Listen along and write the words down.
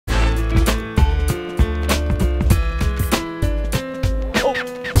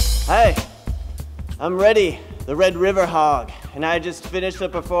I'm ready, the Red River Hog, and I just finished a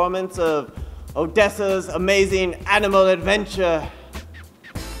performance of Odessa's amazing animal adventure.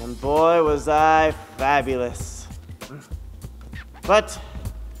 And boy, was I fabulous. But,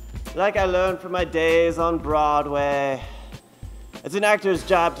 like I learned from my days on Broadway, it's an actor's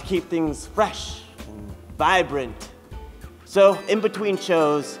job to keep things fresh and vibrant. So, in between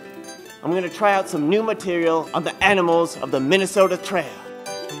shows, I'm gonna try out some new material on the animals of the Minnesota Trail.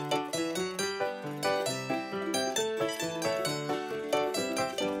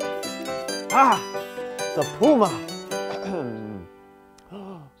 Ah, the puma.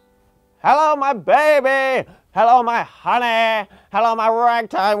 Hello, my baby. Hello, my honey. Hello, my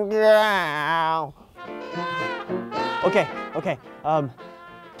ragtime girl. Okay.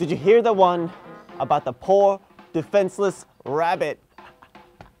 Did you hear the one about the poor, defenseless rabbit?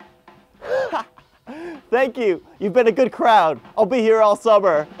 Thank you. You've been a good crowd. I'll be here all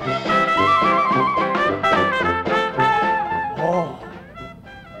summer. Oh,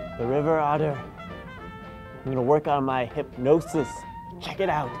 the river otter. I'm gonna work on my hypnosis. Check it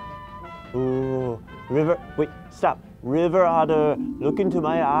out. Ooh, wait, stop. River otter, look into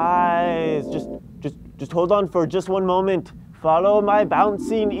my eyes. Just hold on for just one moment. Follow my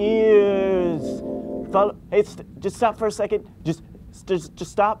bouncing ears. Hey, just stop for a second. Just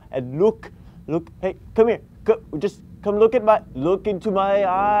stop and look. Hey, come here. Just come look into my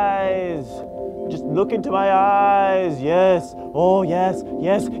eyes. Just look into my eyes. Yes. Oh, yes.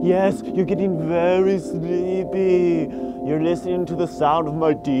 You're getting very sleepy. You're listening to the sound of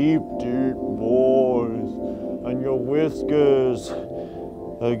my deep, deep voice. And your whiskers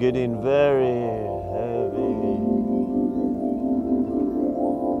are getting very heavy.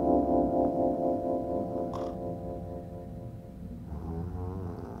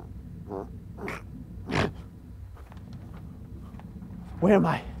 Where am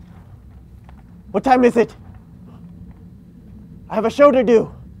I? What time is it? I have a show to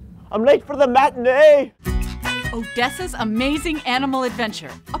do. I'm late for the matinee. Odessa's Amazing Animal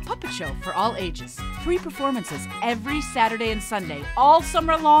Adventure, a puppet show for all ages. 3 performances every Saturday and Sunday, all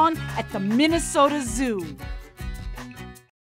summer long at the Minnesota Zoo.